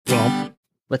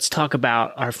Let's talk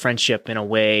about our friendship in a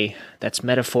way that's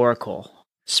metaphorical,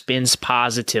 spins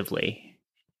positively,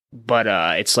 but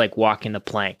it's like walking the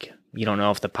plank. You don't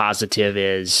know if the positive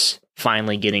is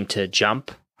finally getting to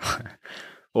jump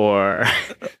or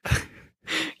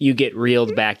you get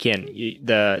reeled back in.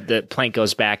 The plank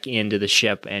goes back into the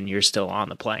ship and you're still on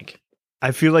the plank.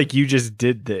 I feel like you just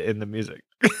did that in the music.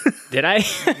 Did I?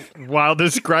 While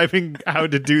describing how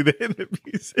to do that in the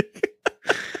music.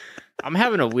 I'm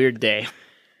having a weird day.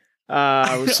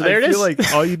 So there it is. I feel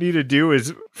like all you need to do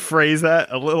is phrase that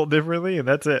a little differently, and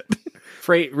that's it.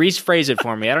 Rephrase it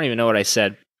for me. I don't even know what I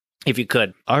said. If you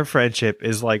could. Our friendship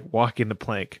is like walking the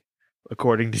plank,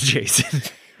 according to Jason.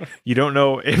 You don't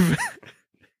know if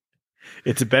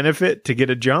it's a benefit to get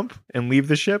a jump and leave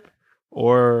the ship,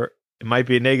 or it might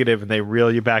be a negative and they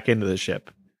reel you back into the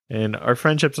ship. And our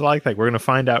friendship's like that. We're going to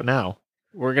find out now.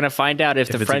 We're going to find out if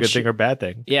the it's friendship... a good thing or bad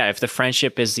thing. Yeah, if the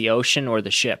friendship is the ocean or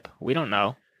the ship. We don't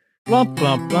know. Blump,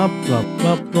 blump, blump, blump,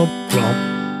 blump, blump,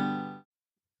 blump.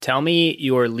 Tell me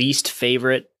your least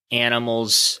favorite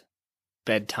animal's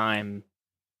bedtime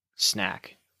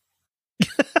snack.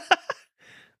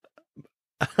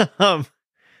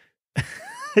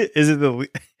 Is it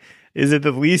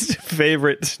the least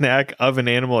favorite snack of an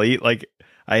animal I eat? Like,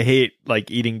 I hate like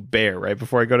eating bear right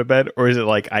before I go to bed, or is it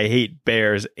like I hate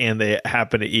bears and they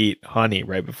happen to eat honey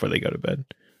right before they go to bed?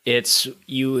 It's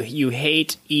you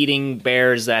hate eating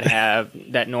bears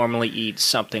that normally eat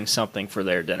something for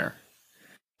their dinner.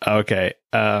 Okay.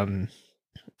 I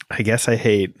guess I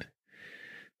hate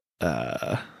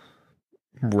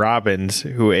robins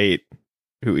who eat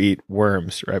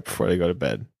worms right before they go to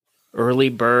bed. Early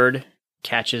bird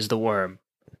catches the worm,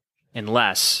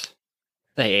 unless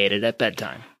they ate it at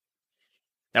bedtime.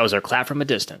 That was our clap from a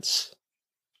distance.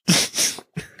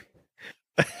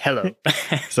 Hello.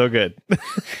 So good.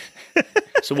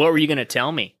 So what were you going to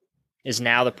tell me? Is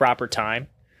now the proper time?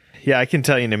 Yeah, I can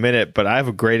tell you in a minute, but I have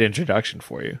a great introduction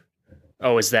for you.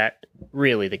 Oh, is that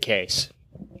really the case?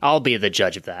 I'll be the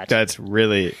judge of that. That's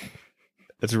really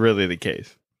the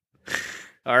case.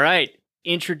 All right.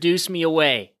 Introduce me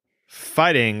away.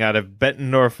 Fighting out of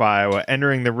Bettendorf, Iowa,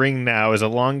 entering the ring now is a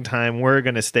longtime We're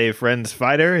Gonna Stay Friends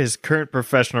fighter. His current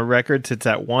professional record sits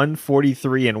at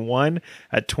 143-1.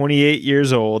 At 28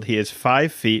 years old, he is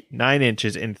 5 feet 9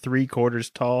 inches and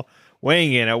 3/4 tall,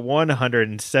 weighing in at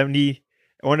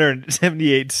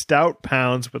 178 stout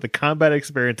pounds with a combat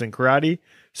experience in karate,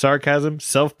 sarcasm,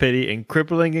 self-pity, and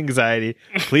crippling anxiety.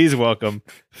 Please welcome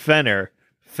Fenner.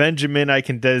 Benjamin, I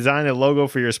can design a logo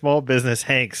for your small business,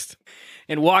 Hangst.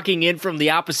 And walking in from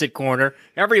the opposite corner,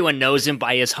 everyone knows him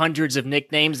by his hundreds of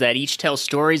nicknames that each tell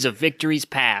stories of victories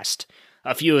past.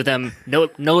 A few of them,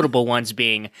 notable ones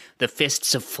being the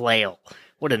Fists of Flail.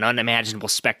 What an unimaginable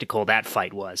spectacle that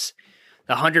fight was.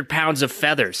 The 100 pounds of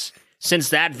feathers. Since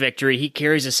that victory, he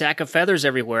carries a sack of feathers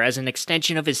everywhere as an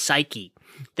extension of his psyche.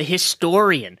 The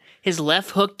Historian. His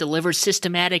left hook delivers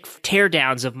systematic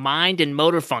teardowns of mind and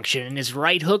motor function, and his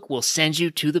right hook will send you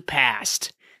to the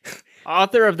past.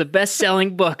 Author of the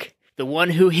best-selling book, The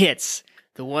One Who Hits,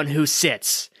 The One Who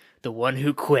Sits, The One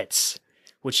Who Quits,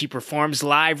 which he performs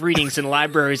live readings in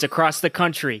libraries across the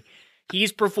country.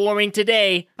 He's performing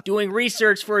today, doing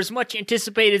research for his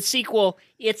much-anticipated sequel.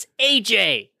 It's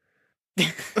AJ.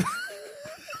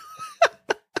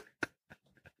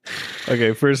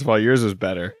 Okay, first of all, yours was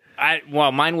better.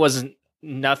 Mine wasn't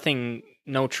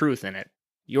no truth in it.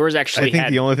 Yours actually I think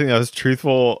the only thing that was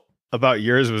truthful about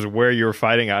yours was where you were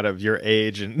fighting out of, your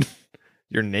age and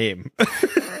your name.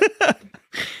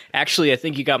 Actually, I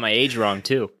think you got my age wrong,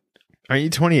 too. Aren't you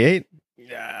 28?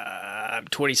 I'm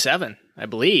 27, I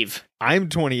believe. I'm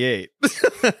 28.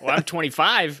 Well, I'm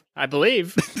 25, I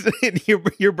believe.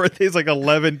 your birthday's like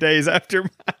 11 days after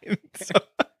mine. So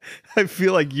I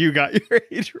feel like you got your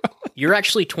age wrong. You're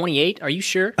actually 28? Are you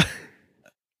sure?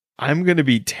 I'm going to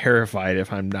be terrified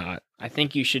if I'm not. I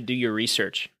think you should do your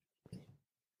research.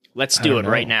 Let's do it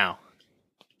right now.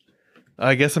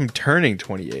 I guess I'm turning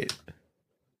 28,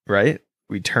 right?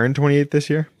 We turned 28 this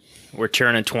year? We're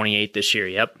turning 28 this year,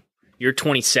 yep. You're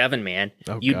 27, man.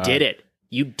 Oh, you God. did it.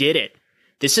 You did it.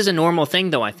 This is a normal thing,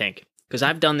 though, I think, because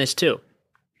I've done this, too.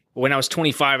 When I was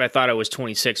 25, I thought I was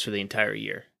 26 for the entire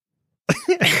year.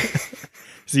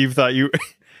 So you've thought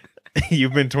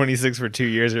you've been 26 for 2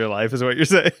 years of your life, is what you're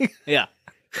saying? Yeah.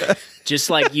 Just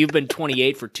like you've been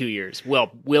 28 for 2 years.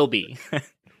 Well, will be.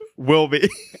 Will be.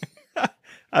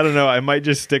 I don't know. I might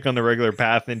just stick on the regular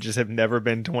path and just have never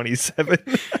been 27.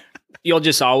 You'll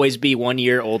just always be 1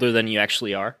 year older than you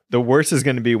actually are. The worst is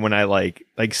going to be when I like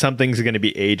something's going to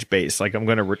be age based. Like I'm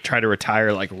going to try to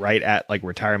retire like right at like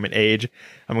retirement age.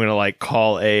 I'm going to like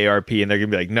call AARP and they're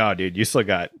going to be like, no, dude, you still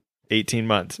got 18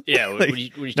 months. Yeah. Like, what are you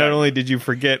not talking only about? did you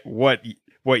forget what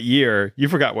year, you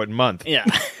forgot what month. Yeah.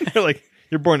 Like,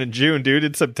 you're born in June, dude.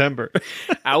 It's September.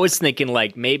 I was thinking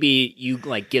like maybe you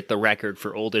like get the record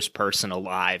for oldest person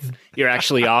alive. You're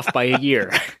actually off by a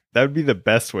year. That would be the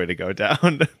best way to go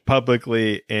down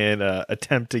publicly and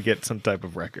attempt to get some type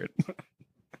of record.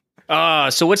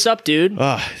 So what's up, dude?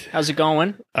 Ah, How's it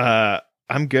going?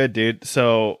 I'm good, dude.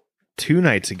 So 2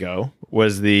 nights ago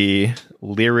was the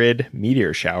Lyrid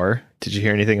meteor shower. Did you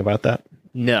hear anything about that?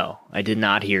 No, I did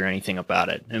not hear anything about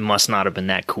it. It must not have been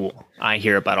that cool. I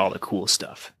hear about all the cool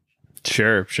stuff.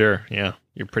 Sure. Yeah.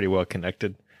 You're pretty well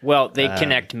connected. Well, they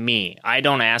connect me. I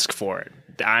don't ask for it.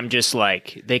 I'm just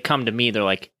like, they come to me. They're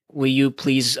like, will you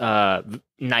please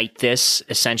knight this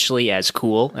essentially as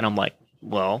cool? And I'm like,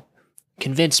 well,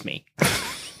 convince me.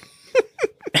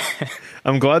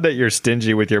 I'm glad that you're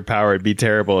stingy with your power. It'd be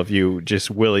terrible if you just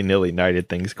willy-nilly knighted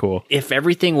things cool. If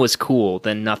everything was cool,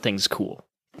 then nothing's cool.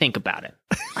 Think about it.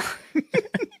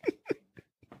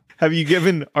 Have you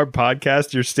given our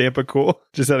podcast your stamp of cool?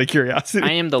 Just out of curiosity.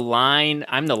 I'm the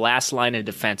last line of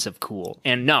defense of cool.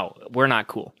 And no, we're not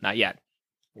cool. Not yet.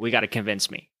 We got to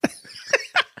convince me.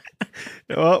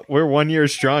 Well, we're 1 year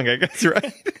strong, I guess,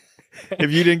 right?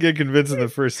 If you didn't get convinced in the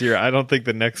first year, I don't think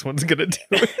the next one's going to do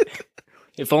it.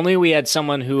 If only we had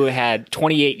someone who had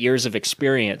 28 years of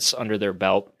experience under their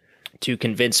belt to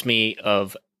convince me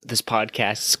of this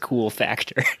podcast's cool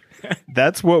factor.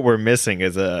 That's what we're missing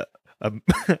is a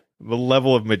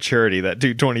level of maturity that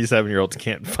 27-year-olds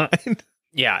can't find.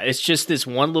 Yeah, it's just this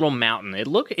one little mountain. It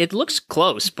looks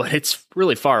close, but it's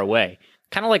really far away.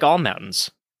 Kind of like all mountains.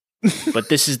 But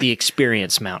this is the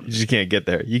experience mountain. You just can't get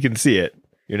there. You can see it.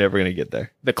 You're never going to get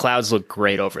there. The clouds look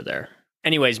great over there.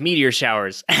 Anyways, meteor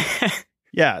showers.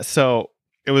 Yeah, so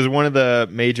it was one of the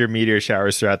major meteor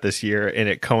showers throughout this year, and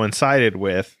it coincided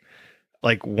with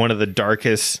like one of the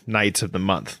darkest nights of the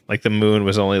month. Like the moon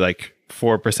was only like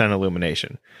 4%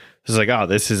 illumination. So it's like, oh,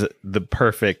 this is the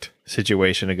perfect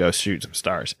situation to go shoot some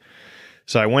stars.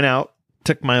 So I went out,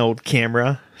 took my old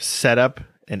camera, set up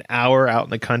an hour out in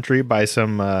the country by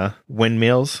some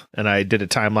windmills, and I did a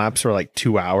time lapse for like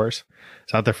 2 hours.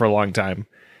 It's out there for a long time.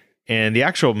 And the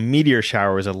actual meteor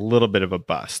shower was a little bit of a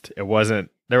bust. It wasn't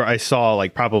there. I saw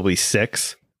like probably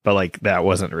 6, but like that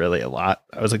wasn't really a lot.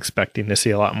 I was expecting to see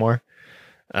a lot more.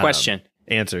 Question.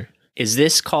 Answer. Is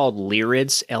this called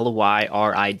Lyrids?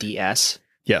 Lyrids?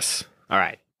 Yes. All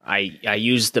right. I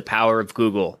used the power of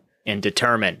Google and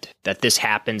determined that this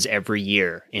happens every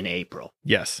year in April.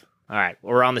 Yes. All right.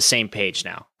 We're on the same page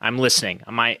now. I'm listening.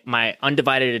 My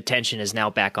undivided attention is now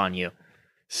back on you.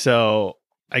 So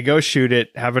I go shoot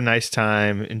it, have a nice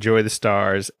time, enjoy the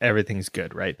stars. Everything's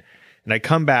good, right? And I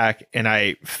come back and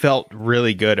I felt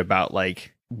really good about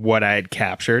like what I had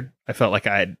captured. I felt like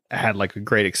I had like a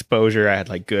great exposure. I had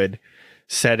like good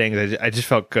settings. I just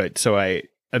felt good. So I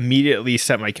immediately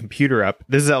set my computer up.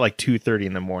 This is at like 2:30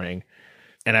 in the morning.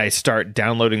 And I start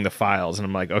downloading the files. And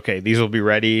I'm like, okay, these will be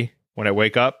ready when I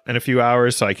wake up in a few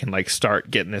hours so I can like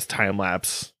start getting this time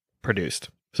lapse produced.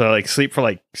 So I like sleep for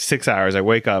like 6 hours. I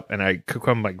wake up and I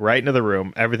come like right into the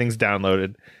room. Everything's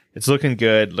downloaded. It's looking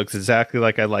good. Looks exactly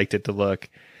like I liked it to look.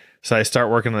 So I start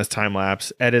working on this time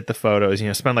lapse, edit the photos,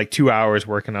 spend like 2 hours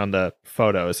working on the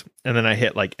photos. And then I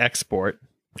hit like export,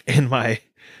 and my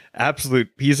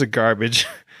absolute piece of garbage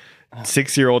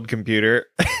 6-year-old computer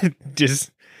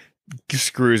just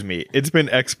screws me. It's been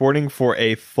exporting for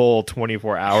a full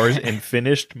 24 hours and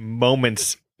finished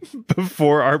moments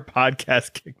before our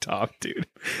podcast kicked off, dude.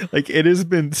 Like, it has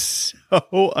been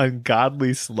so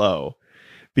ungodly slow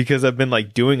because I've been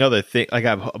like doing other things. Like, I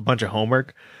have a bunch of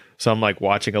homework. So I'm like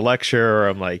watching a lecture, or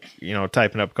I'm like,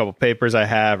 typing up a couple papers I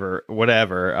have or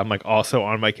whatever. I'm like also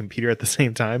on my computer at the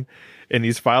same time. And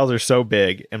these files are so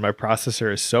big and my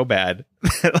processor is so bad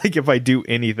that like if I do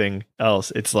anything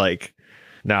else, it's like,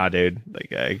 nah, dude,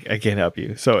 like I can't help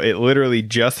you. So it literally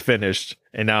just finished,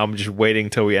 and now I'm just waiting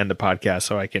till we end the podcast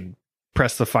so I can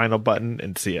press the final button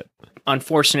and see it.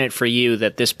 Unfortunate for you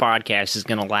that this podcast is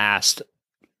going to last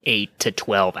 8 to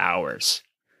 12 hours.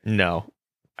 No,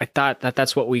 I thought that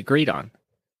that's what we agreed on.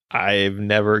 I've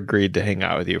never agreed to hang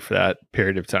out with you for that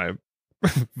period of time,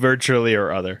 virtually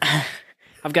or other.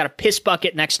 I've got a piss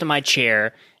bucket next to my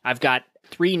chair. I've got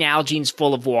 3 Nalgene's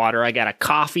full of water. I got a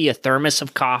coffee, a thermos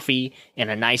of coffee, and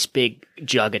a nice big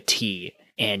jug of tea.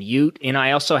 And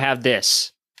I also have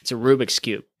this. It's a Rubik's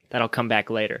Cube. That'll come back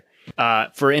later.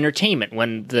 For entertainment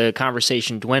when the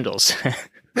conversation dwindles.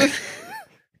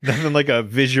 Nothing like a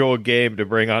visual game to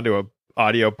bring onto a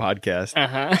audio podcast.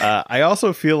 Uh-huh. I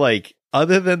also feel like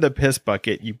other than the piss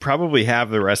bucket, you probably have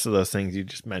the rest of those things you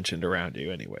just mentioned around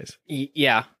you anyways.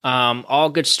 Yeah. All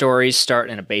good stories start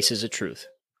in a basis of truth.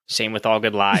 Same with all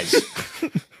good lies.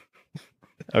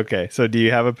 Okay, so do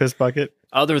you have a piss bucket?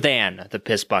 Other than the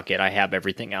piss bucket, I have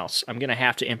everything else. I'm going to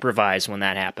have to improvise when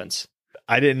that happens.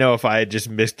 I didn't know if I had just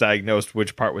misdiagnosed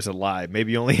which part was a lie.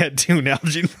 Maybe you only had 2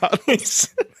 Nalgene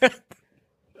bottles.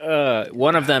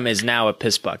 One of them is now a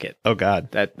piss bucket. Oh,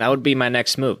 God. That would be my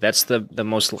next move. That's the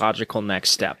most logical next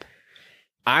step.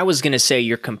 I was going to say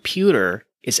your computer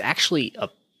is actually a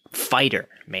fighter,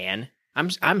 man. I'm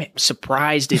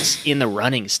surprised it's in the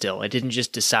running still. It didn't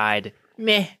just decide,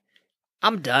 meh,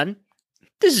 I'm done.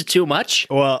 This is too much.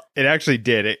 Well, it actually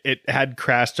did. It had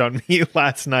crashed on me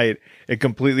last night. It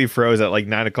completely froze at like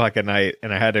 9 o'clock at night,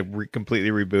 and I had to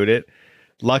completely reboot it.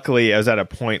 Luckily, I was at a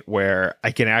point where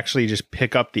I can actually just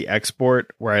pick up the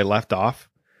export where I left off.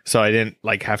 So I didn't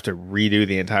like have to redo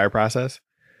the entire process.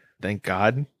 Thank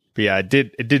God. But yeah, it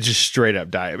did just straight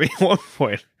up die at me at one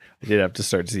point. I did have to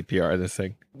start CPR this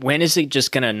thing. When is it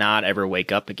just going to not ever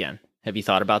wake up again? Have you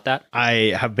thought about that?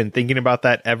 I have been thinking about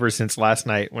that ever since last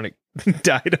night when it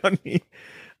died on me.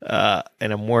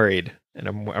 And I'm worried. And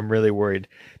I'm really worried.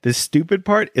 The stupid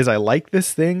part is I like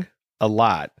this thing a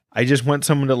lot. I just want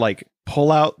someone to like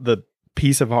pull out the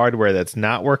piece of hardware that's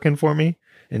not working for me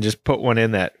and just put one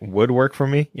in that would work for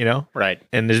me, you know? Right.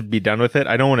 And just be done with it.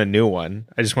 I don't want a new one.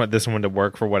 I just want this one to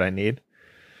work for what I need.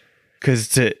 Because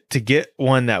to get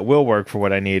one that will work for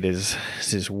what I need is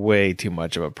just way too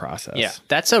much of a process. Yeah,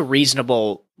 that's a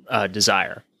reasonable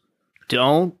desire.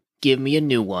 Don't give me a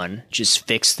new one. Just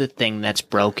fix the thing that's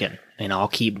broken, and I'll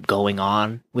keep going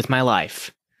on with my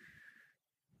life.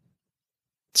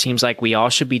 Seems like we all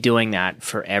should be doing that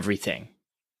for everything.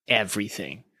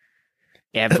 Everything.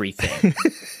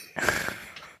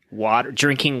 Water,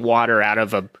 drinking water out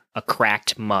of a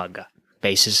cracked mug.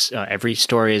 Basis, every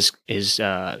story is there's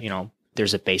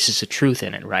a basis of truth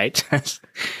in it, right?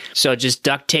 So just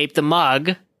duct tape the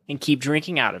mug and keep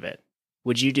drinking out of it.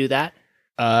 Would you do that?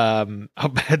 How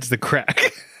bad's the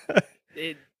crack?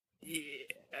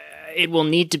 It will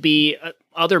need to be,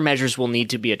 other measures will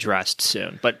need to be addressed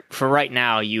soon. But for right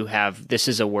now, this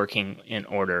is a working in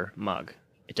order mug.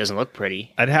 It doesn't look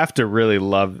pretty. I'd have to really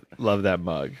love that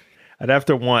mug. I'd have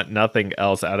to want nothing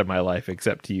else out of my life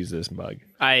except to use this mug.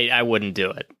 I wouldn't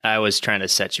do it. I was trying to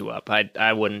set you up.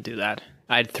 I wouldn't do that.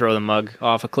 I'd throw the mug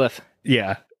off a cliff.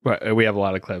 Yeah, but we have a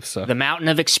lot of cliffs. So the mountain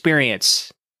of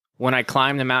experience. When I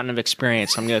climb the mountain of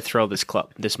experience, I'm going to throw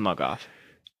this mug off.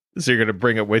 So you're going to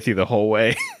bring it with you the whole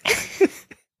way?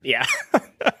 Yeah.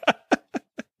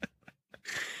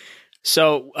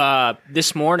 So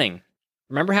this morning,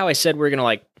 remember how I said I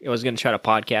was going to try to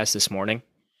podcast this morning?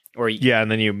 Yeah, and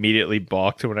then you immediately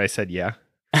balked when I said yeah.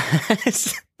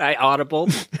 I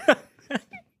audibled.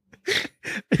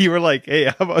 You were like, "Hey,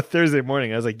 how about Thursday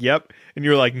morning?" I was like, "Yep," and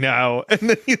you were like, "No," and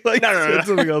then you like said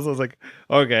something else. I was like,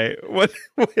 "Okay,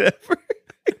 whatever."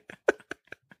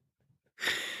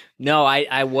 No,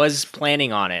 I was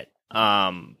planning on it,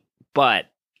 but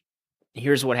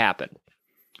here's what happened,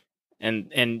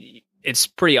 and it's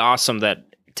pretty awesome that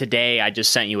today I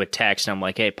just sent you a text and I'm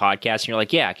like, "Hey, podcast," and you're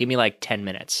like, "Yeah, give me like 10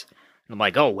 minutes." And I'm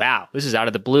like, "Oh wow, this is out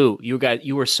of the blue.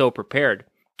 You were so prepared,"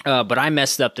 but I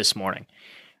messed up this morning.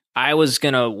 I was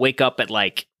gonna wake up at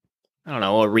like, I don't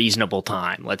know, a reasonable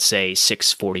time. Let's say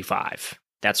 6:45.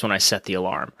 That's when I set the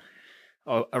alarm,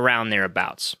 around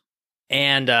thereabouts,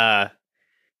 and I've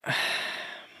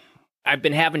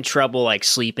been having trouble like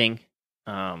sleeping.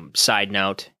 Side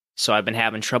note, so I've been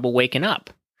having trouble waking up,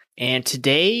 and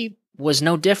today was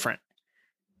no different.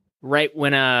 Right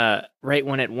when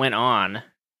it went on,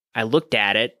 I looked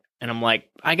at it and I'm like,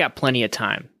 I got plenty of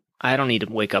time. I don't need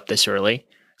to wake up this early.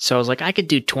 So I was like, I could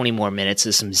do 20 more minutes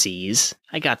of some Z's.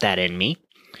 I got that in me.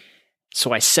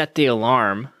 So I set the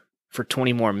alarm for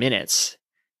 20 more minutes,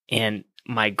 and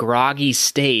my groggy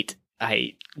state,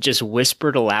 I just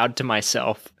whispered aloud to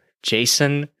myself,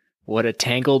 "Jason, what a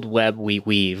tangled web we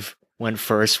weave when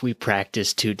first we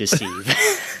practice to deceive."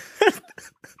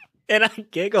 And I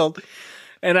giggled,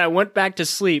 and I went back to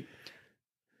sleep,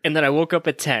 and then I woke up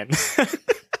at 10.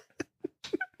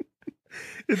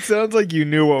 It sounds like you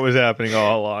knew what was happening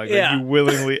all along. Yeah. Like you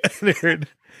willingly entered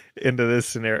into this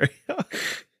scenario.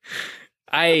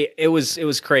 It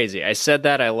was crazy. I said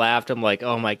that, I laughed, I'm like,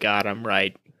 oh my God, I'm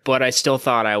right. But I still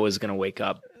thought I was going to wake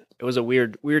up. It was a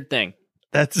weird thing.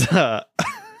 That's,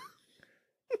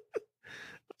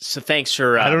 So thanks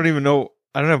for... I don't even know.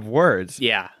 I don't have words.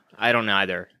 Yeah, I don't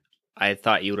either. I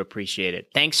thought you would appreciate it.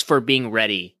 Thanks for being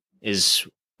ready is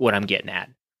what I'm getting at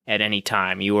any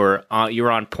time. You were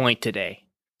on point today.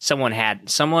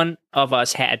 Someone of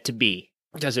us had to be.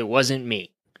 Because it wasn't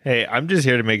me. Hey, I'm just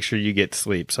here to make sure you get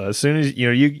sleep. So as soon as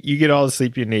you get all the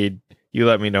sleep you need, you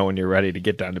let me know when you're ready to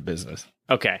get down to business.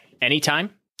 Okay. Anytime?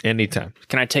 Anytime.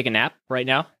 Can I take a nap right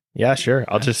now? Yeah, sure.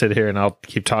 I'll just sit here and I'll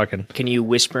keep talking. Can you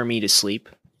whisper me to sleep?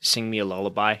 Sing me a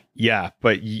lullaby? Yeah,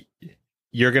 but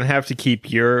you're going to have to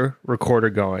keep your recorder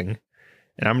going,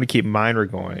 and I'm going to keep mine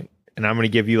going, and I'm going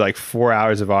to give you like 4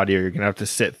 hours of audio. You're going to have to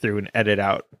sit through and edit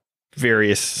out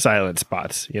various silent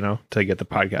spots, to get the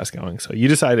podcast going. So you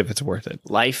decide if it's worth it.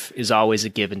 Life is always a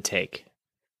give and take.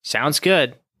 Sounds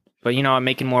good, but I'm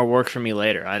making more work for me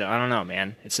later. I don't know,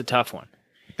 man. It's a tough one.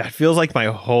 That feels like my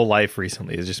whole life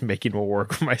recently is just making more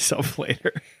work for myself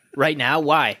later. Right now?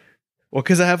 Why? Well,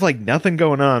 because I have like nothing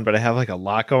going on, but I have like a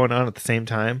lot going on at the same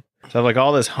time. So I have like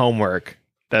all this homework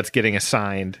that's getting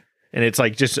assigned, and it's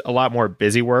like just a lot more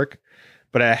busy work.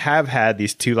 But I have had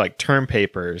these 2 like term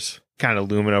papers kind of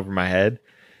looming over my head,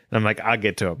 and I'm like, I'll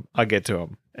get to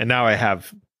them. And now I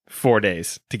have 4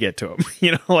 days to get to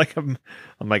them. Like I'm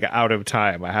like out of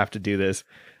time. I have to do this.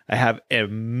 I have a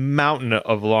mountain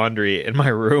of laundry in my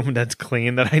room that's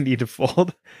clean that I need to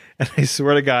fold. And I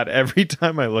swear to God, every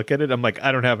time I look at it, I'm like,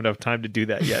 I don't have enough time to do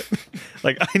that yet.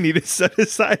 Like I need to set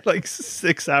aside like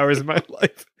 6 hours of my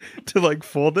life to like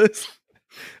fold this.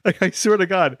 Like I swear to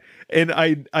God. And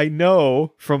I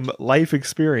know from life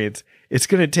experience, it's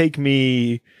going to take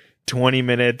me 20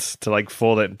 minutes to like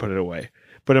fold it and put it away.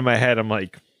 But in my head, I'm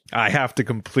like, I have to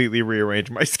completely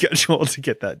rearrange my schedule to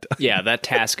get that done. Yeah, that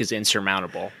task is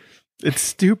insurmountable. It's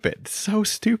stupid. So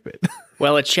stupid.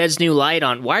 Well, it sheds new light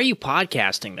on why are you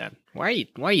podcasting then? Why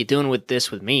are you doing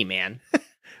this with me, man?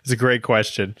 It's a great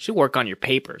question. You should work on your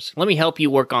papers. Let me help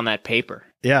you work on that paper.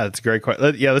 Yeah, it's a great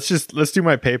question. Yeah, let's do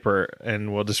my paper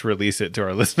and we'll just release it to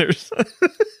our listeners.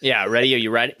 Yeah, ready? Are you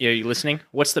ready? Are you listening?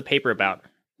 What's the paper about?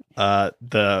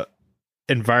 The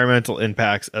environmental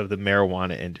impacts of the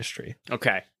marijuana industry.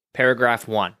 Okay. Paragraph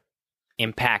 1.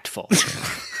 Impactful.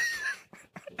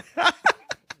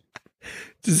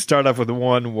 Just start off with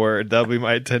one word. That'll be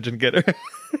my attention getter.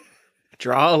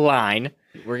 Draw a line.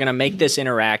 We're going to make this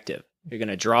interactive. You're going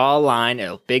to draw a line,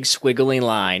 a big squiggly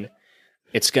line.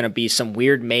 It's going to be some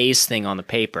weird maze thing on the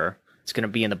paper. It's going to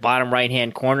be in the bottom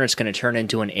right-hand corner. It's going to turn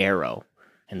into an arrow.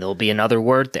 And there'll be another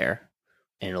word there.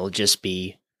 And it'll just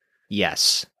be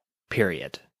yes,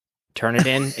 period. Turn it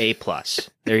in, A+.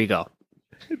 There you go.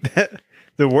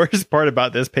 The worst part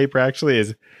about this paper actually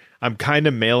is I'm kind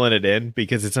of mailing it in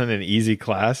because it's in an easy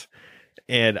class.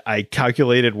 And I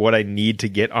calculated what I need to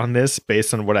get on this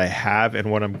based on what I have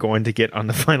and what I'm going to get on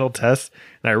the final test.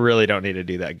 And I really don't need to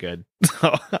do that good.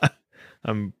 So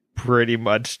I'm pretty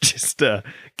much just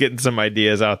getting some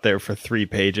ideas out there for 3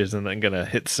 pages and then going to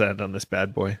hit send on this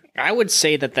bad boy. I would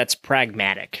say that that's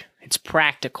pragmatic. It's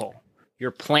practical.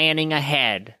 You're planning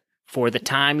ahead for the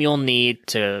time you'll need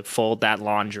to fold that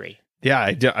laundry. Yeah,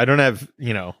 I don't have,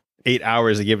 8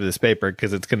 hours to give this paper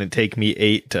because it's going to take me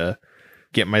 8 to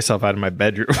get myself out of my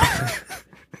bedroom.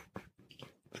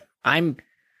 I'm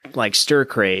like stir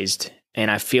crazed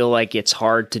and I feel like it's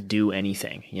hard to do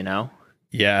anything,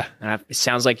 Yeah. And it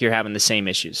sounds like you're having the same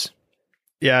issues.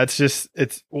 Yeah,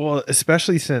 well,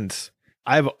 especially since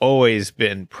I've always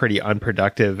been pretty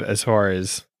unproductive as far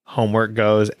as homework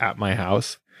goes at my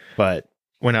house. But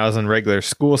when I was on regular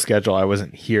school schedule, I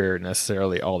wasn't here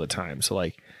necessarily all the time. So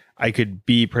like I could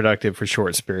be productive for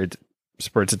short spurts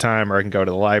of time, or I can go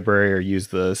to the library or use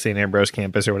the St. Ambrose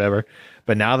campus or whatever.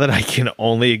 But now that I can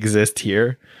only exist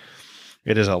here,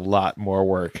 it is a lot more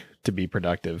work to be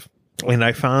productive. And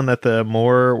I found that the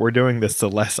more we're doing this, the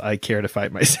less I care to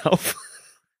fight myself.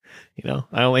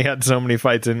 I only had so many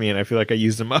fights in me and I feel like I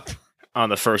used them up On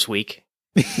the first week.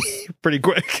 pretty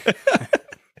quick.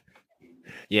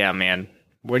 Yeah, man.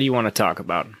 What do you want to talk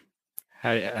about?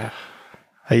 Hey,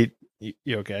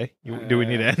 you okay? Do we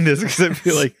need to end this? Because I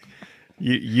feel like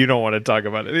you don't want to talk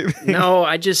about anything. No,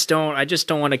 I just don't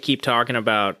want to keep talking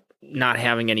about not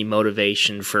having any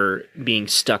motivation for being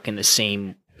stuck in the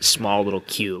same small little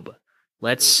cube.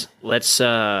 Let's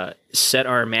set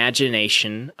our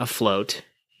imagination afloat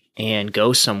and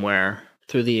go somewhere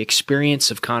through the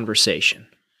experience of conversation.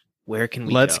 Where can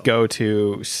we Let's go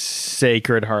to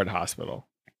Sacred Heart Hospital.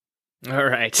 All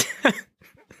right.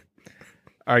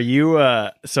 Are you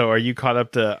caught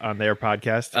up on their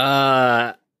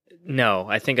podcast? No,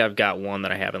 I think I've got one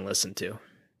that I haven't listened to.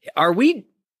 Are we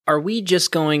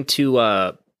just going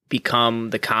to become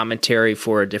the commentary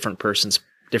for a different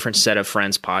set of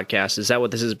friends podcast? Is that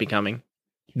what this is becoming?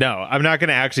 No, I'm not going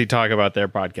to actually talk about their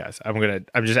podcast.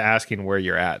 I'm just asking where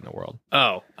you're at in the world.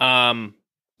 Oh,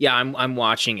 yeah, I'm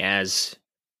watching as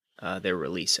they're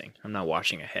releasing. I'm not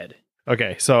watching ahead.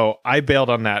 Okay, so I bailed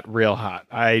on that real hot.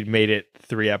 I made it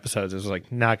 3 episodes. It was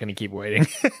like, not going to keep waiting.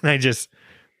 And I just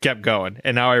kept going.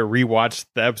 And now I rewatched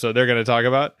the episode they're going to talk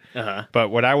about. Uh-huh. But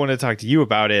what I want to talk to you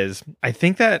about is, I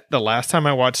think that the last time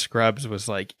I watched Scrubs was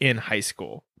like in high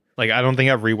school. Like, I don't think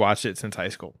I've rewatched it since high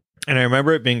school. And I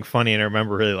remember it being funny and I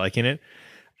remember really liking it.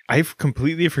 I've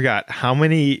completely forgot how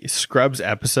many Scrubs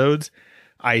episodes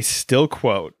I still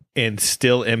quote and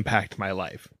still impact my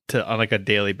life on like a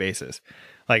daily basis.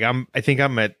 Like I think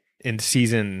I'm in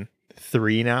season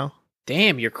 3 now.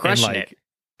 Damn, you're crushing it.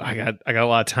 I got a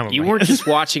lot of time. You weren't just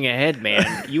watching ahead,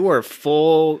 man. You were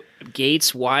full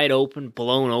gates wide open,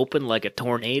 blown open like a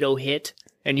tornado hit,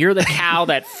 and you're the cow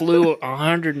that flew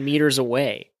 100 meters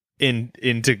away.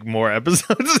 Into more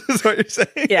episodes is what you're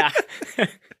saying? Yeah.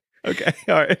 Okay.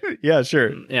 All right. Yeah,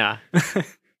 sure. Yeah.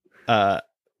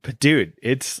 But dude,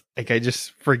 it's like I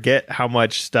just forget how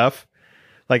much stuff.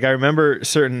 Like I remember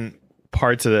certain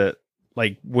parts of the,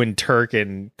 like when Turk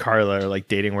and Carla are like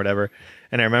dating or whatever,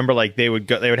 and I remember like they would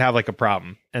have like a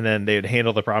problem and then they would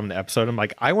handle the problem in the episode. I'm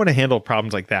like, I want to handle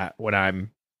problems like that when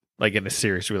I'm like in a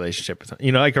serious relationship with someone.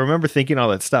 You know, like I remember thinking all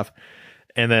that stuff.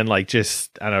 And then like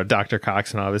just, I don't know, Dr.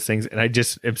 Cox and all these things. And I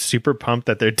just am super pumped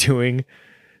that they're doing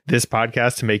this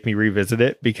podcast to make me revisit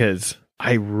it, because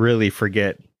I really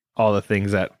forget all the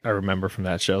things that I remember from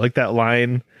that show. Like that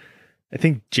line, I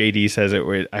think JD says it,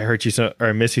 where I hurt you so, or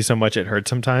I miss you so much it hurts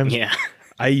sometimes. Yeah.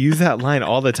 I use that line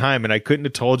all the time, and I couldn't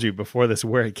have told you before this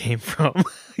where it came from.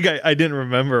 Like I didn't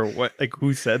remember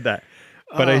who said that,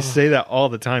 but I say that all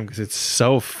the time because it's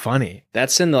so funny.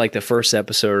 That's in like the first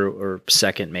episode or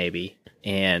second maybe,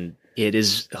 and it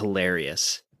is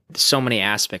hilarious. So many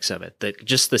aspects of it,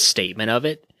 just the statement of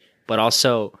it, but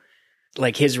also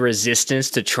like his resistance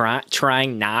to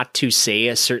trying not to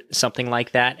say something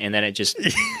like that, and then it just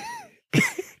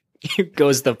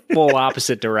goes the full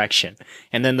opposite direction,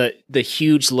 and then the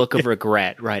huge look of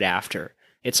regret right after.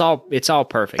 It's all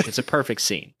perfect. It's a perfect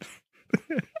scene.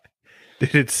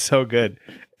 Dude, it's so good,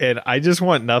 and I just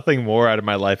want nothing more out of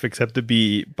my life except to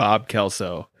be Bob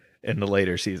Kelso in the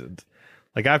later seasons.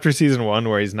 Like after season 1,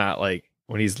 where he's not like,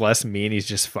 when he's less mean, he's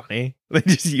just funny. They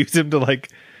just use him to like,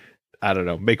 I don't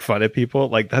know, make fun of people.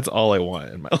 Like that's all I want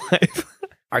in my life.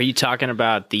 Are you talking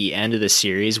about the end of the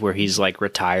series where he's like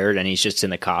retired and he's just in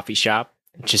the coffee shop,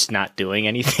 just not doing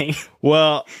anything?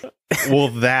 Well,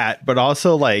 that, but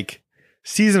also like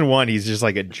season 1, he's just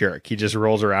like a jerk. He just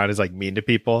rolls around, is like mean to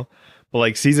people. But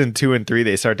like season 2 and 3,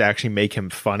 they start to actually make him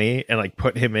funny and like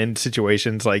put him in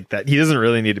situations like that. He doesn't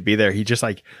really need to be there. He just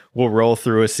like will roll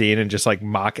through a scene and just like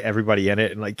mock everybody in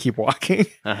it and like keep walking.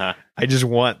 Uh-huh. I just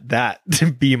want that to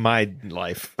be my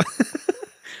life.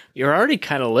 You're already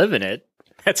kind of living it.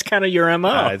 That's kind of your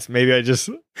MO.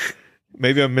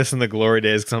 Maybe I'm missing the glory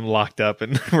days because I'm locked up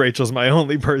and Rachel's my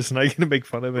only person I can make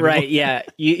fun of anymore. Right, yeah.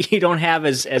 You don't have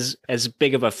as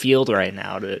big of a field right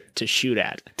now to shoot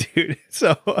at. Dude,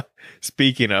 so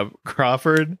speaking of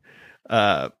Crawford,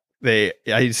 I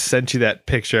sent you that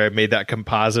picture. I made that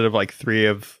composite of like 3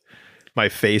 of my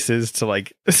faces to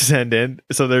like send in.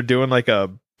 So they're doing like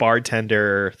a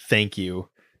bartender thank you,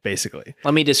 basically.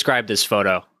 Let me describe this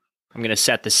photo. I'm going to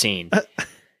set the scene.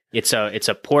 It's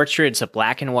a portrait. It's a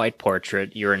black and white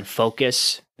portrait. You're in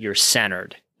focus. You're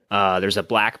centered. There's a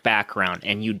black background,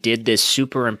 and you did this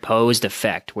superimposed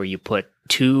effect where you put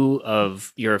 2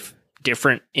 of your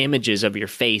different images of your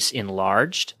face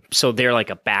enlarged, so they're like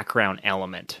a background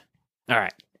element. All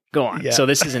right, go on. Yeah. So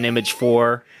this is an image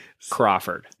for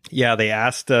Crawford. Yeah, they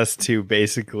asked us to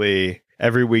basically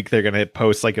every week they're going to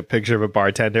post like a picture of a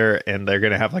bartender, and they're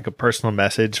going to have like a personal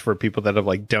message for people that have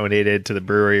like donated to the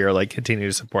brewery or like continue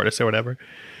to support us or whatever.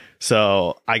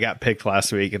 So I got picked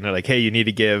last week, and they're like, hey, you need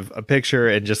to give a picture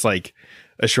and just like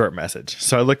a short message.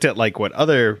 So I looked at like what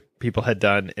other people had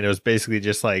done, and it was basically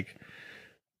just like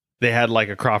they had like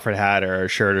a Crawford hat or a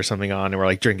shirt or something on, and we're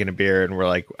like drinking a beer, and we're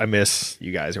like, I miss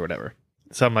you guys or whatever.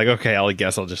 So I'm like, okay, I'll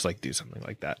just like do something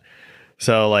like that.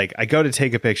 So like I go to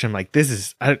take a picture. I'm like,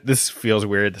 this feels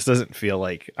weird. This doesn't feel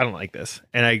like, I don't like this.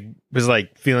 And I was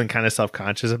like feeling kind of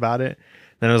self-conscious about it.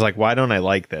 Then I was like, why don't I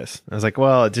like this? And I was like,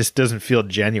 well, it just doesn't feel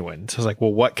genuine. So I was like,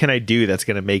 well, what can I do that's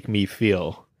going to make me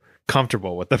feel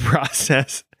comfortable with the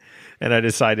process? And I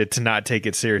decided to not take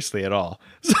it seriously at all.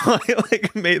 So I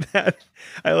like made that,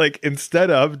 instead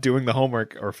of doing the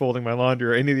homework or folding my laundry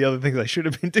or any of the other things I should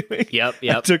have been doing. Yep.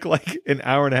 I took like an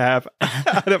hour and a half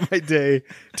out of my day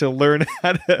to learn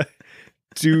how to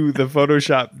do the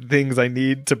Photoshop things I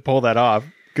need to pull that off.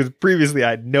 Because previously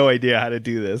I had no idea how to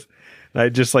do this. And I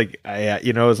just it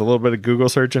was a little bit of Google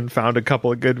search and found a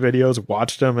couple of good videos,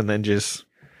 watched them, and then just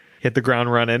hit the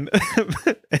ground running.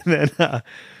 And then,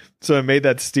 so I made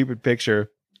that stupid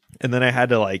picture, And then I had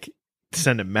to like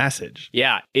send a message.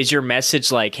 Yeah. Is your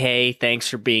message like, hey, thanks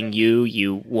for being you,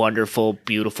 you wonderful,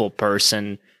 beautiful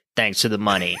person. Thanks for the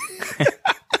money.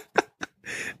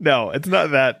 No, it's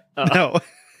not that. No.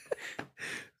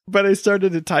 But I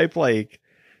started to type like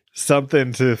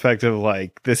something to the effect of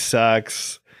like, this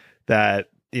sucks, that,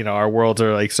 you know, our worlds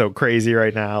are like so crazy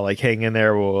right now. Like, hang in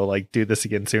there. We'll like do this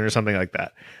again soon or something like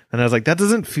that. And I was like, that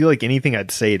doesn't feel like anything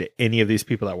I'd say to any of these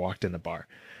people that walked in the bar.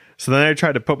 So then I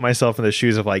tried to put myself in the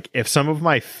shoes of like, if some of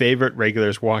my favorite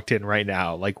regulars walked in right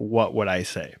now, like, what would I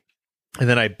say? And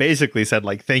then I basically said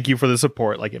like, thank you for the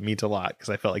support. Like, it means a lot, because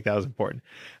I felt like that was important.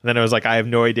 And then I was like, I have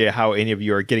no idea how any of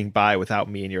you are getting by without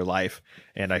me in your life,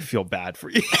 and I feel bad for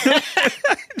you.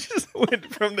 I just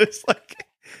went from this like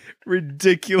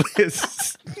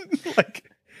ridiculous,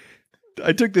 like,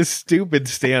 I took this stupid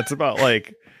stance about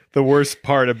like, the worst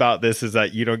part about this is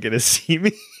that you don't get to see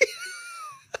me.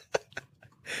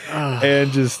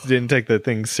 And just didn't take the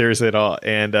thing seriously at all,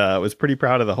 and was pretty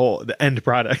proud of the end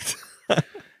product.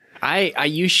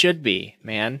 You should be,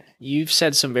 man. You've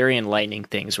said some very enlightening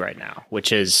things right now,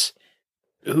 which is,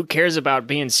 who cares about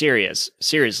being serious?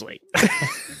 Seriously.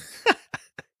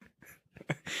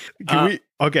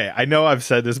 Okay, I know I've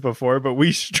said this before, but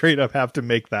we straight up have to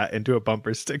make that into a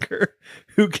bumper sticker.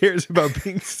 Who cares about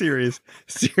being serious?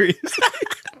 Seriously.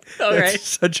 All That's right.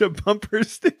 such a bumper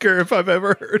sticker if I've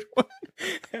ever heard one.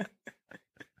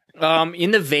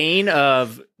 In the vein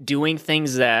of doing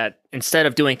things that, instead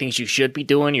of doing things you should be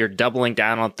doing, you're doubling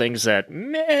down on things that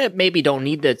maybe don't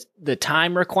need the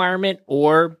time requirement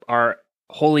or are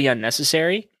wholly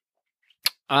unnecessary.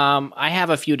 I have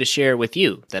a few to share with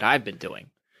you that I've been doing.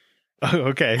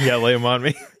 Okay, yeah, lay them on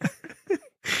me.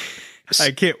 I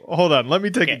can't. Hold on. Let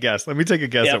me take a guess.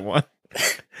 At one.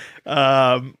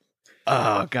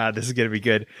 Oh God, this is gonna be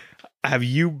good. Have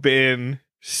you been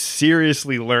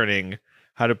seriously learning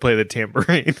how to play the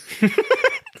tambourine?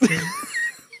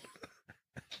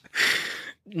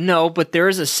 No, but there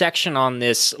is a section on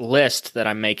this list that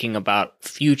I'm making about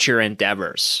future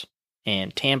endeavors,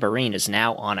 and tambourine is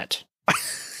now on it.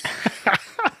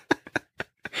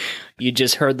 You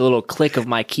just heard the little click of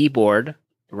my keyboard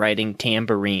writing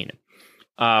tambourine.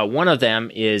 One of them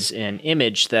is an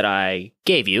image that I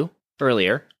gave you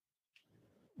earlier.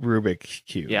 Rubik's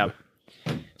Cube. Yeah.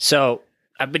 So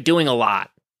I've been doing a lot,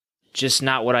 just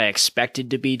not what I expected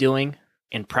to be doing,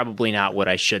 and probably not what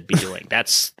I should be doing.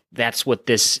 That's what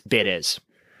this bit is.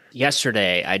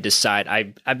 Yesterday,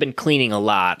 I've been cleaning a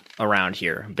lot around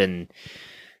here. I've been,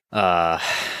 I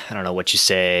don't know what you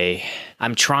say.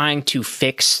 I'm trying to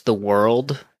fix the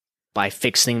world by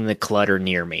fixing the clutter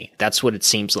near me. That's what it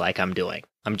seems like I'm doing.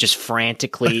 I'm just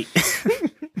frantically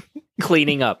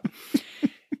cleaning up.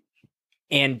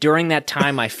 And during that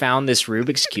time, I found this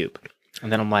Rubik's Cube.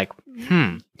 And then I'm like,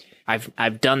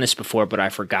 I've done this before, but I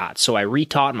forgot. So I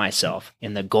retaught myself.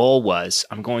 And the goal was,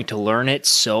 I'm going to learn it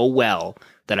so well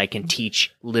that I can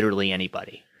teach literally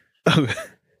anybody.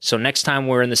 So next time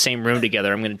we're in the same room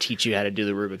together, I'm going to teach you how to do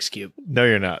the Rubik's Cube. No,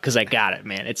 you're not. Because I got it,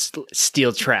 man. It's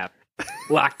steel trap.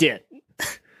 Locked in.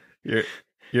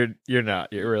 You're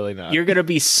not. You're really not. You're going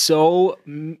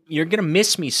to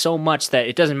miss me so much that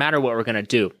it doesn't matter what we're going to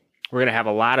do. We're going to have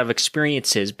a lot of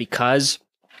experiences because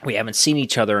we haven't seen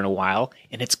each other in a while,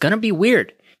 and it's going to be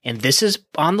weird. And this is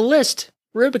on the list,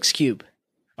 Rubik's Cube.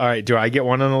 All right, do I get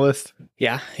one on the list?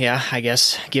 Yeah, I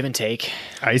guess, give and take.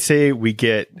 I say we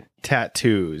get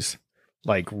tattoos,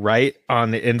 like right on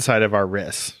the inside of our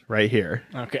wrists, right here.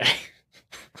 Okay.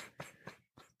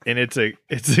 And it's a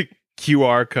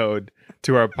QR code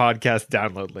to our podcast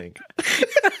download link.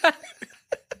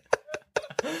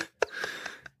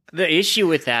 The issue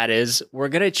with that is we're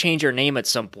going to change our name at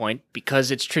some point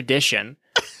because it's tradition,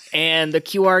 and the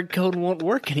QR code won't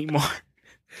work anymore.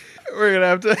 We're going to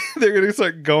have to, they're going to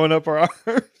start going up our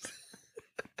arms.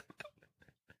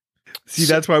 See,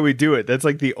 that's why we do it. That's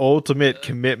like the ultimate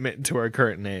commitment to our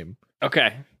current name.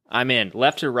 Okay, I'm in.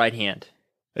 Left or right hand?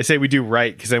 I say we do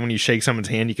right, because then when you shake someone's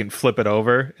hand, you can flip it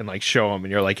over and like show them,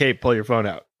 and you're like, hey, pull your phone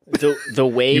out. The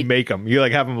way you make them. You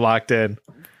like have them locked in.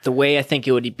 The way I think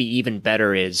it would be even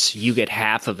better is you get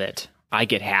half of it, I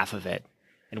get half of it,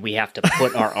 and we have to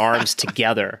put our arms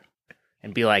together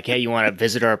and be like, hey, you want to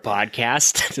visit our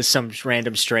podcast to some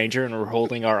random stranger, and we're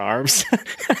holding our arms?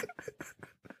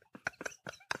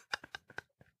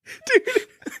 Dude,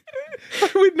 I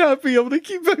would not be able to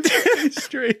keep my face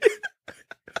straight.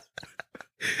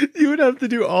 You would have to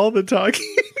do all the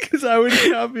talking because I would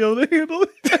not be able to handle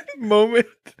that moment.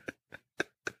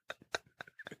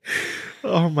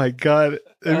 Oh my God.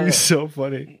 That'd be so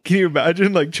funny. Can you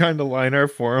imagine like trying to line our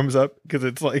forearms up because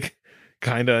it's like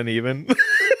kind of uneven?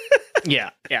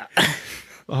 Yeah.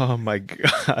 Oh my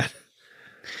God.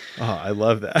 Oh, I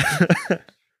love that.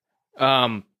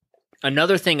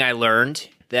 Another thing I learned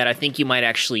that I think you might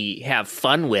actually have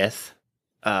fun with,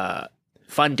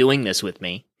 fun doing this with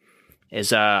me,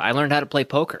 is I learned how to play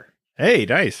poker. Hey,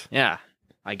 nice. Yeah,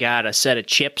 I got a set of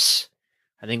chips.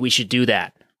 I think we should do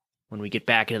that when we get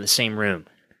back into the same room.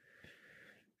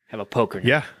 Have a poker night.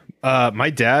 Yeah. My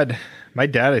dad,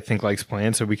 I think likes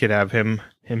playing, so we could have him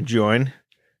join.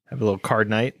 Have a little card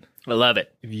night. I love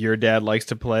it. If your dad likes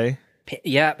to play,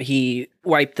 Yeah, he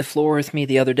wiped the floor with me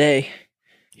the other day.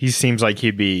 he seems like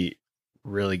he'd be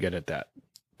really good at that.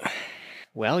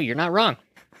 Well, you're not wrong.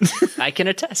 I can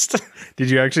attest.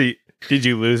 Did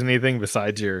you lose anything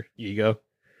besides your ego?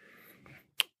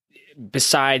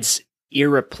 Besides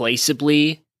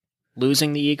irreplaceably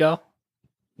losing the ego?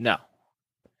 No.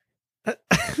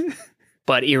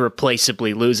 But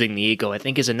irreplaceably losing the ego, I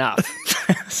think, is enough.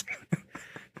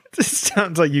 This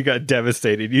sounds like you got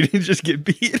devastated. You didn't just get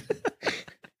beat.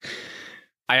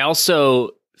 I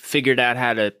also figured out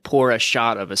how to pour a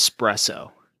shot of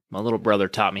espresso. My little brother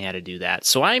taught me how to do that.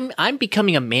 So I'm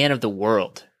becoming a man of the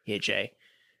world, AJ.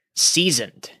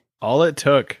 Seasoned. All it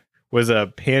took was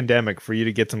a pandemic for you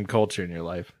to get some culture in your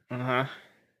life. Uh-huh.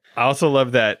 I also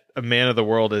love that a man of the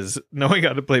world is knowing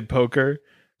how to play poker,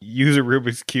 use a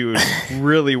Rubik's Cube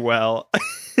really well,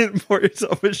 and pour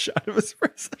yourself a shot of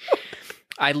espresso.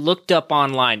 I looked up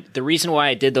online. The reason why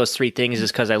I did those three things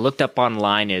is because I looked up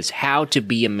online is how to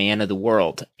be a man of the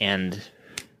world. And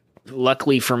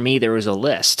luckily for me, there was a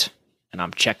list. And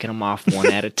I'm checking them off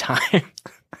one at a time.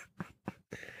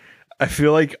 I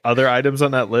feel like other items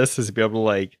on that list is to be able to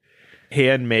like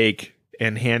hand make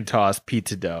and hand toss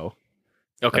pizza dough.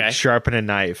 Okay. Like sharpen a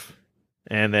knife.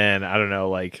 And then, I don't know,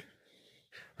 like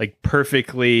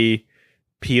perfectly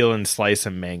peel and slice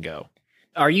a mango.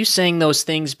 Are you saying those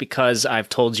things because I've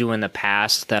told you in the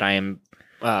past that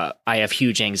I have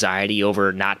huge anxiety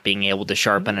over not being able to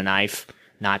sharpen a knife,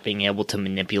 not being able to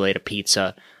manipulate a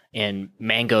pizza, and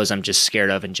mangoes I'm just scared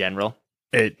of in general?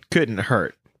 It couldn't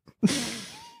hurt.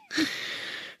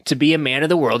 To be a man of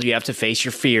the world, you have to face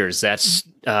your fears. That's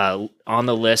on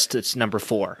the list. It's number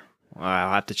 4.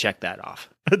 I'll have to check that off.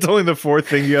 That's only the fourth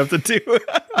thing you have to do.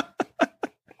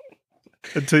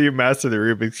 Until you master the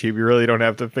Rubik's Cube, you really don't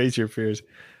have to face your fears.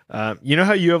 You know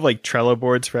how you have like Trello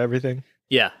boards for everything?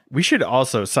 Yeah. We should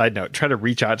also, side note, try to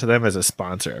reach out to them as a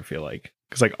sponsor, I feel like.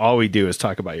 Because like all we do is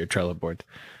talk about your Trello board.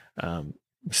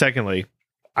 Secondly,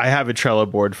 I have a Trello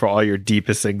board for all your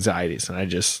deepest anxieties, and I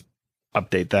just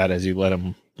update that as you let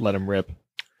them rip.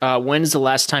 When's the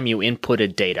last time you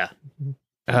inputted data?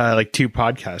 Like 2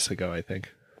 podcasts ago, I think.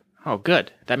 Oh,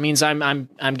 good. That means I'm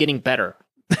getting better.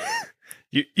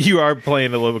 You are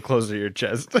playing a little bit closer to your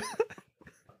chest.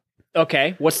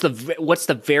 Okay. What's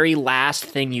the very last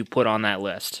thing you put on that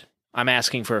list? I'm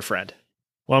asking for a friend.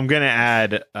 Well, I'm going to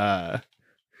add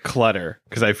clutter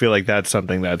because I feel like that's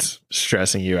something that's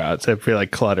stressing you out. So I feel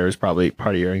like clutter is probably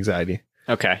part of your anxiety.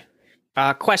 Okay.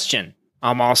 Question.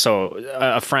 I'm also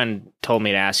a friend told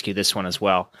me to ask you this one as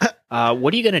well.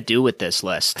 What are you going to do with this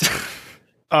list?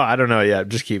 Oh, I don't know yet.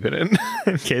 Just keep it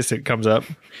in case it comes up.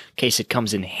 In case it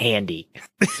comes in handy.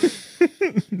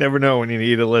 Never know when you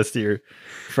need a list of your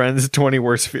friends' 20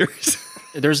 worst fears.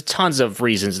 There's tons of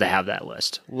reasons to have that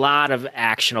list. A lot of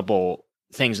actionable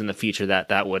things in the future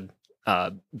that would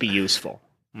be useful.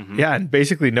 Mm-hmm. Yeah, and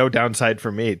basically no downside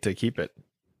for me to keep it.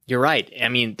 You're right. I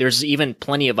mean, there's even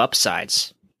plenty of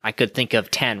upsides. I could think of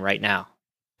 10 right now.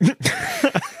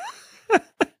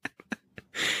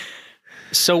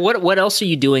 So what else are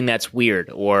you doing that's weird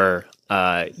or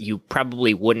you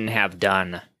probably wouldn't have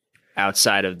done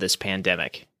outside of this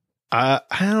pandemic? I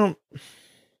don't.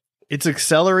 It's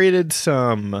accelerated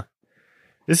some.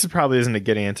 This probably isn't a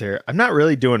good answer. I'm not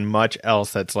really doing much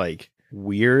else that's like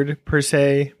weird per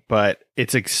se, but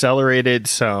it's accelerated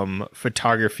some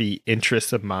photography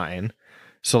interests of mine.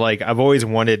 So like I've always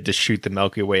wanted to shoot the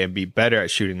Milky Way and be better at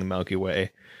shooting the Milky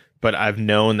Way, but I've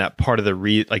known that part of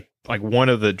the like one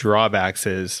of the drawbacks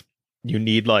is you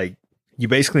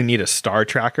basically need a star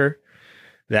tracker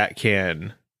that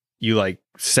you like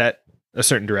set a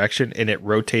certain direction and it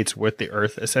rotates with the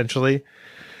Earth essentially.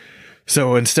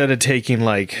 So instead of taking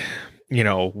like,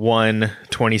 one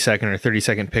 20-second or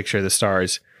 30-second picture of the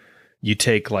stars, you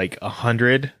take like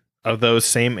 100 of those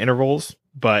same intervals,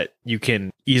 but you can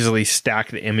easily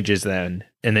stack the images then,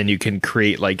 and then you can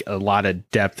create like a lot of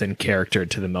depth and character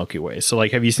to the Milky Way. So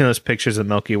like, have you seen those pictures of the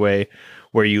Milky Way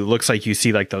where looks like you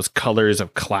see like those colors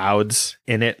of clouds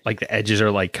in it? Like the edges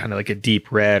are like kind of like a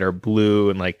deep red or blue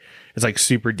and like it's like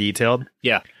super detailed.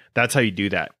 Yeah. That's how you do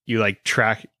that. You like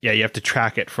track, you have to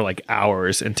track it for like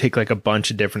hours and take like a bunch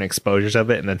of different exposures of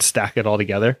it and then stack it all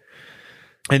together.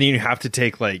 And then you have to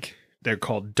take like, they're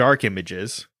called dark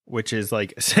images, which is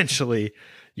like essentially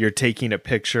you're taking a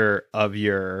picture of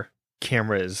your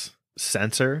camera's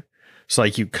sensor. So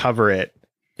like you cover it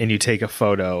and you take a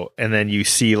photo and then you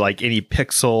see like any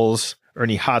pixels or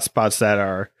any hotspots that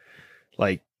are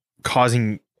like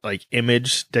causing like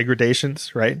image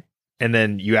degradations, right? And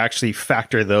then you actually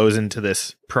factor those into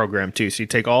this program too. So you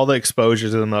take all the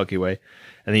exposures of the Milky Way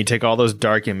and then you take all those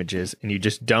dark images and you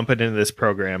just dump it into this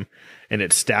program and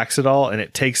it stacks it all and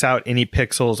it takes out any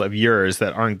pixels of yours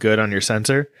that aren't good on your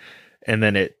sensor. And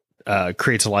then it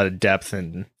creates a lot of depth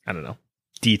and, I don't know,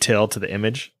 detail to the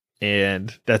image.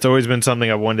 And that's always been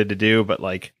something I've wanted to do, but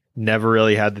like never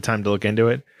really had the time to look into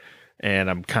it.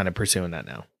 And I'm kind of pursuing that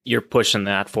now. You're pushing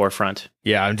that forefront.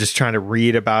 Yeah, I'm just trying to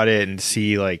read about it and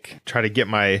see, like, try to get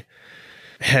my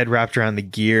head wrapped around the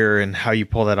gear and how you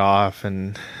pull that off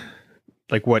and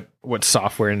like what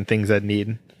software and things I'd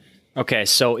need. Okay,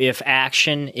 so if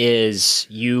action is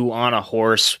you on a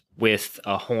horse with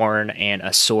a horn and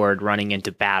a sword running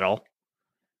into battle,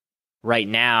 right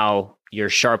now you're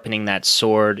sharpening that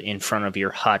sword in front of your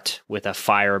hut with a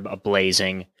fire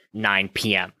ablazing 9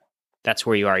 p.m. That's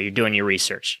where you are. You're doing your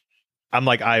research. I'm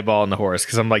like eyeballing the horse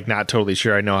because I'm like not totally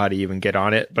sure I know how to even get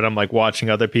on it, but I'm like watching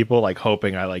other people, like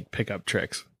hoping I like pick up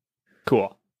tricks.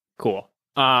 Cool.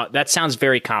 That sounds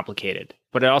very complicated,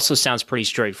 but it also sounds pretty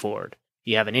straightforward.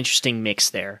 You have an interesting mix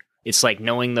there. It's like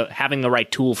having the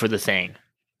right tool for the thing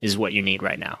is what you need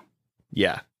right now.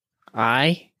 Yeah.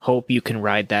 I hope you can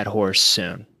ride that horse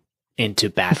soon into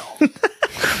battle.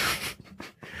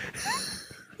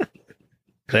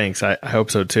 Thanks. I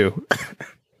hope so too.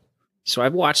 So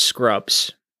I've watched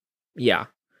Scrubs, yeah,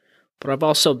 but I've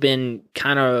also been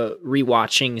kind of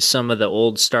rewatching some of the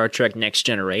old Star Trek Next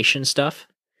Generation stuff,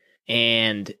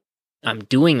 and I'm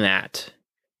doing that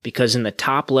because in the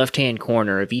top left-hand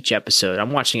corner of each episode,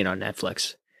 I'm watching it on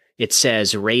Netflix, it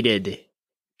says rated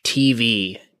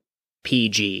TV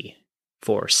PG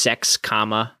for sex,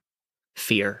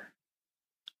 fear,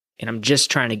 and I'm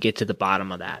just trying to get to the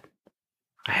bottom of that.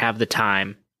 I have the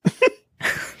time.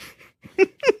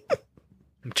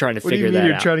 I'm trying to figure that out. What do you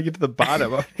mean you're trying to get to the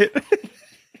bottom of it?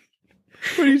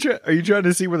 What are you trying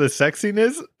to see where the sexing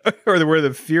is or where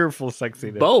the fearful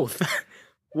sexing is? Both.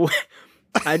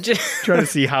 I just trying to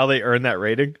see how they earn that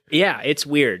rating. Yeah, it's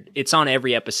weird. It's on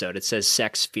every episode. It says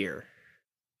sex fear.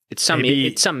 It's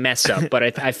some mess up,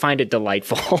 but I find it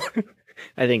delightful.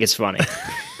 I think it's funny.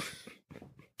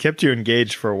 Kept you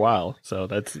engaged for a while, so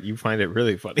you find it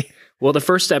really funny. Well, the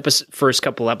first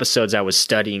couple episodes, I was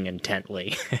studying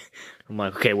intently. I'm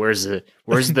like, okay, where's the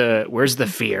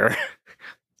fear,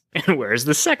 and where's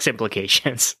the sex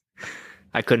implications?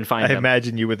 I couldn't find them. I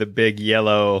imagine you with a big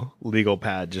yellow legal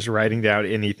pad, just writing down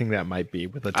anything that might be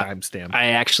with a timestamp. I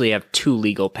actually have 2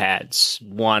 legal pads.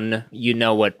 One, you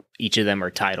know what each of them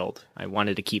are titled. I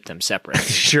wanted to keep them separate.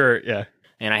 Sure, yeah.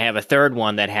 And I have a third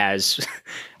one that has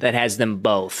them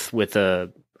both with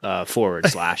a forward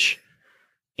slash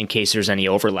in case there's any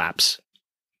overlaps.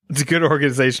 It's a good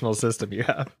organizational system you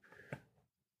have.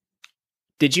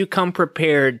 Did you come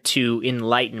prepared to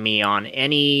enlighten me on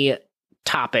any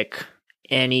topic,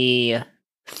 any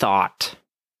thought,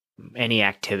 any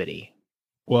activity?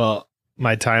 Well,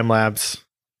 my time lapse,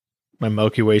 my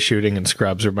Milky Way shooting, and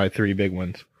Scrubs are my 3 big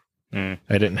ones. I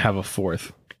didn't have a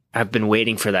 4th. I've been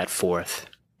waiting for that 4th.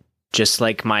 Just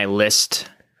like my list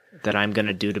that I'm going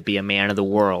to do to be a man of the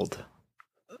world.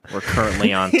 We're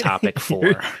currently on topic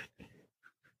 4.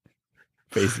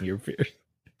 Facing your fears.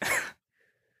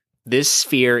 This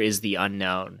fear is the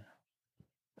unknown.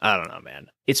 I don't know, man.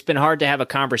 It's been hard to have a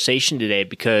conversation today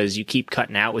because you keep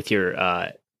cutting out with your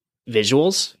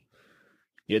visuals.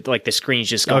 Like the screen's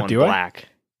just going black.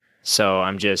 So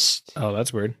I'm just... Oh,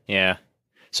 that's weird. Yeah.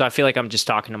 So I feel like I'm just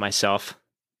talking to myself.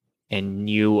 And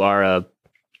you are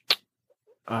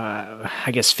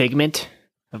I guess, figment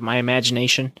of my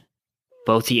imagination.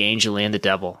 Both the angel and the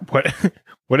devil.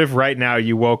 What if right now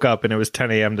you woke up and it was 10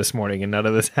 a.m. this morning and none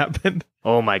of this happened?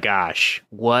 Oh my gosh.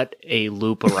 What a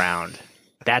loop around.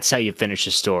 That's how you finish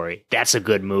a story. That's a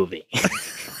good movie.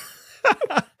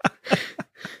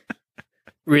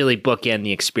 Really bookend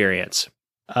the experience.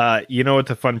 You know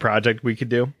what's a fun project we could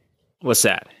do? What's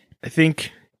that? I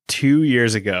think 2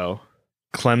 years ago,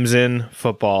 Clemson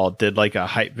football did like a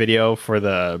hype video for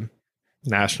the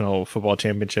National Football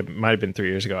Championship. It might have been 3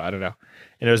 years ago. I don't know.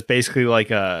 And it was basically like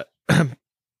a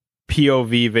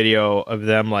POV video of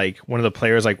them, like one of the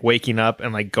players like waking up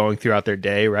and like going throughout their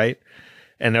day, right?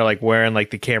 And they're like wearing like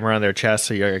the camera on their chest,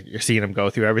 so you're seeing them go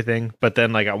through everything. But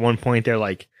then like at one point they're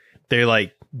like they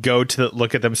like go to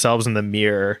look at themselves in the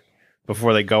mirror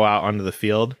before they go out onto the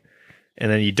field. And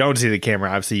then you don't see the camera.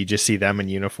 Obviously, you just see them in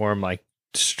uniform, like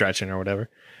stretching or whatever.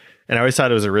 And I always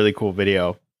thought it was a really cool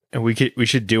video. And we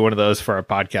should do one of those for our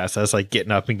podcast. I was like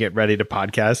getting up and getting ready to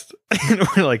podcast. And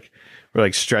we're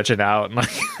like stretching out and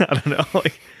like, I don't know,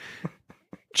 like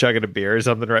chugging a beer or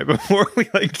something right before we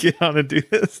like get on and do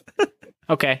this.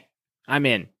 Okay, I'm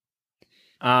in.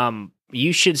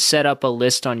 You should set up a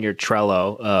list on your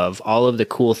Trello of all of the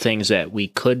cool things that we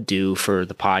could do for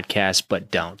the podcast, but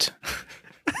don't.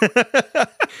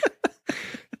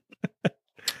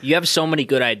 You have so many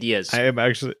good ideas. I am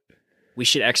actually. We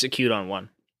should execute on one.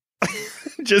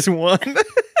 Just one.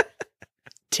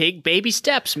 Take baby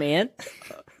steps, man.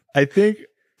 I think,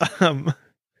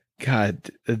 God,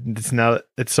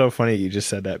 it's so funny you just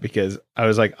said that, because I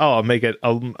was like, oh, I'll make it.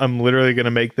 I'm literally going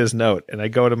to make this note. And I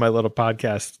go to my little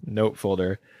podcast note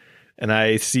folder and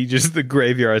I see just the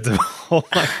graveyards of all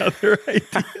my other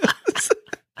ideas.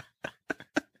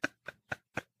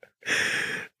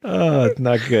 Oh, it's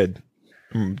not good.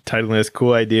 I'm titling this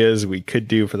 "Cool Ideas We Could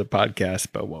Do for the Podcast,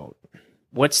 but Won't."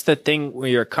 What's the thing where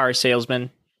you're a car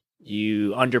salesman?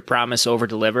 You under promise, over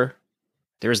deliver.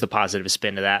 There's the positive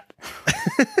spin to that.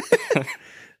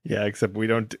 Yeah, except we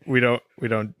don't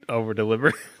over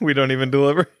deliver. We don't even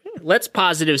deliver. Let's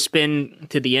positive spin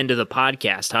to the end of the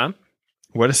podcast, huh?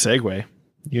 What a segue.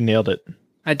 You nailed it.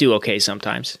 I do okay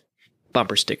sometimes.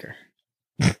 Bumper sticker.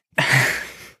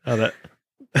 Oh,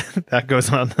 that goes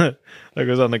on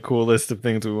the cool list of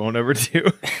things we won't ever do.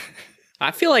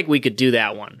 I feel like we could do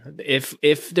that one.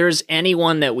 If there's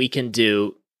anyone that we can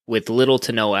do with little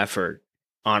to no effort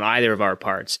on either of our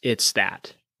parts, it's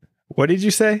that. What did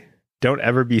you say? Don't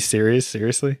ever be serious.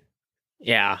 Seriously?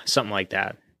 Yeah, something like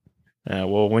that.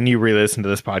 Well, when you re-listen to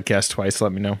this podcast twice,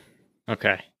 let me know.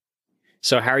 Okay.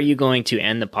 So how are you going to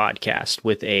end the podcast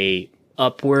with a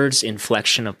upwards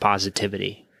inflection of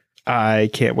positivity? I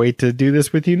can't wait to do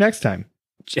this with you next time.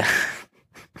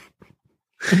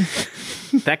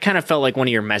 That kind of felt like one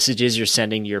of your messages you're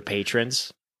sending to your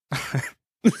patrons.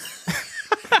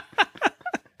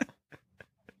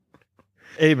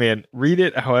 Hey, man, read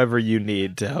it however you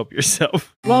need to help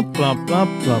yourself. Plump, plump,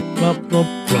 plump, plump, plump,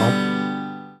 plump,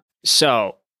 plump.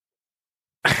 So,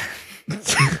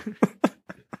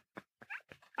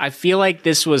 I feel like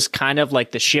this was kind of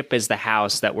like the ship is the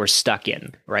house that we're stuck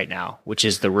in right now, which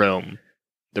is the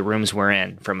rooms we're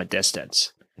in from a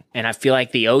distance. And I feel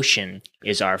like the ocean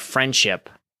is our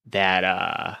friendship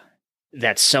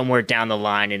that's somewhere down the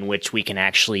line in which we can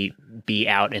actually be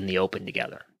out in the open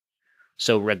together.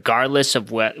 So regardless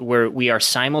of where we are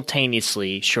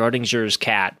simultaneously Schrodinger's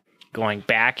cat going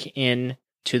back in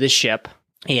to the ship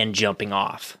and jumping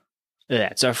off.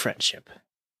 That's our friendship.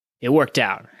 It worked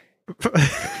out.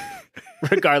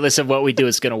 Regardless of what we do,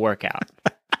 it's going to work out.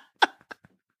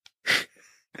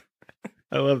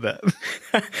 I love that.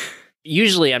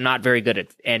 Usually I'm not very good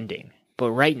at ending,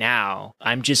 but right now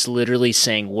I'm just literally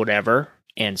saying whatever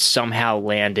and somehow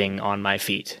landing on my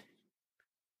feet.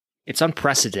 It's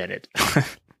unprecedented.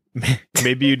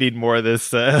 Maybe you need more of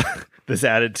this this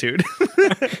attitude.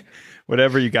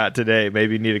 Whatever you got today,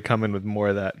 maybe you need to come in with more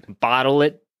of that. Bottle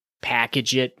it,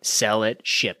 package it, sell it,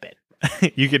 ship it.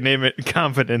 You could name it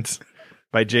Confidence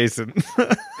by Jason.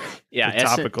 Yeah, the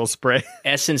topical spray.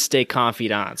 Essence de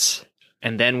Confidence.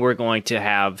 And then we're going to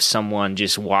have someone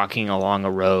just walking along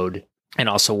a road and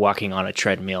also walking on a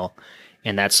treadmill.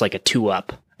 And that's like a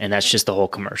 2-up. And that's just the whole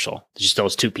commercial. Just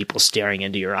those two people staring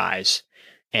into your eyes.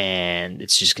 And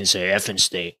it's just going to say Essence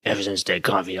de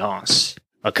Confidence,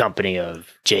 a company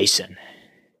of Jason.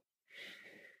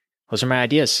 Those are my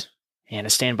ideas. And I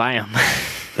stand by them.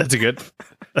 That's a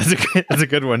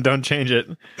good one. Don't change it.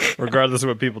 Regardless of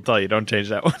what people tell you, don't change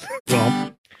that one.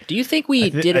 Plump. Do you think we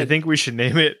did it? I think we should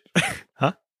name it.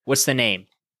 Huh? What's the name?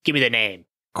 Give me the name.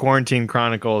 Quarantine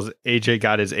Chronicles. AJ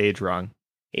got his age wrong.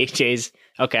 AJ's.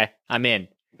 Okay, I'm in.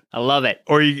 I love it.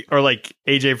 Or like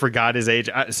AJ forgot his age.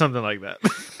 Something like that.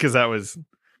 Because that was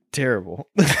terrible.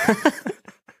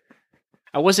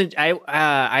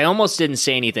 I almost didn't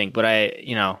say anything, but I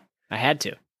had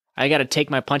to. I got to take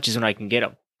my punches when I can get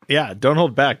them. Yeah, don't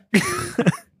hold back.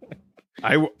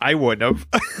 I wouldn't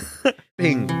have.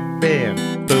 Bing,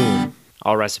 bam, boom.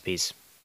 All recipes.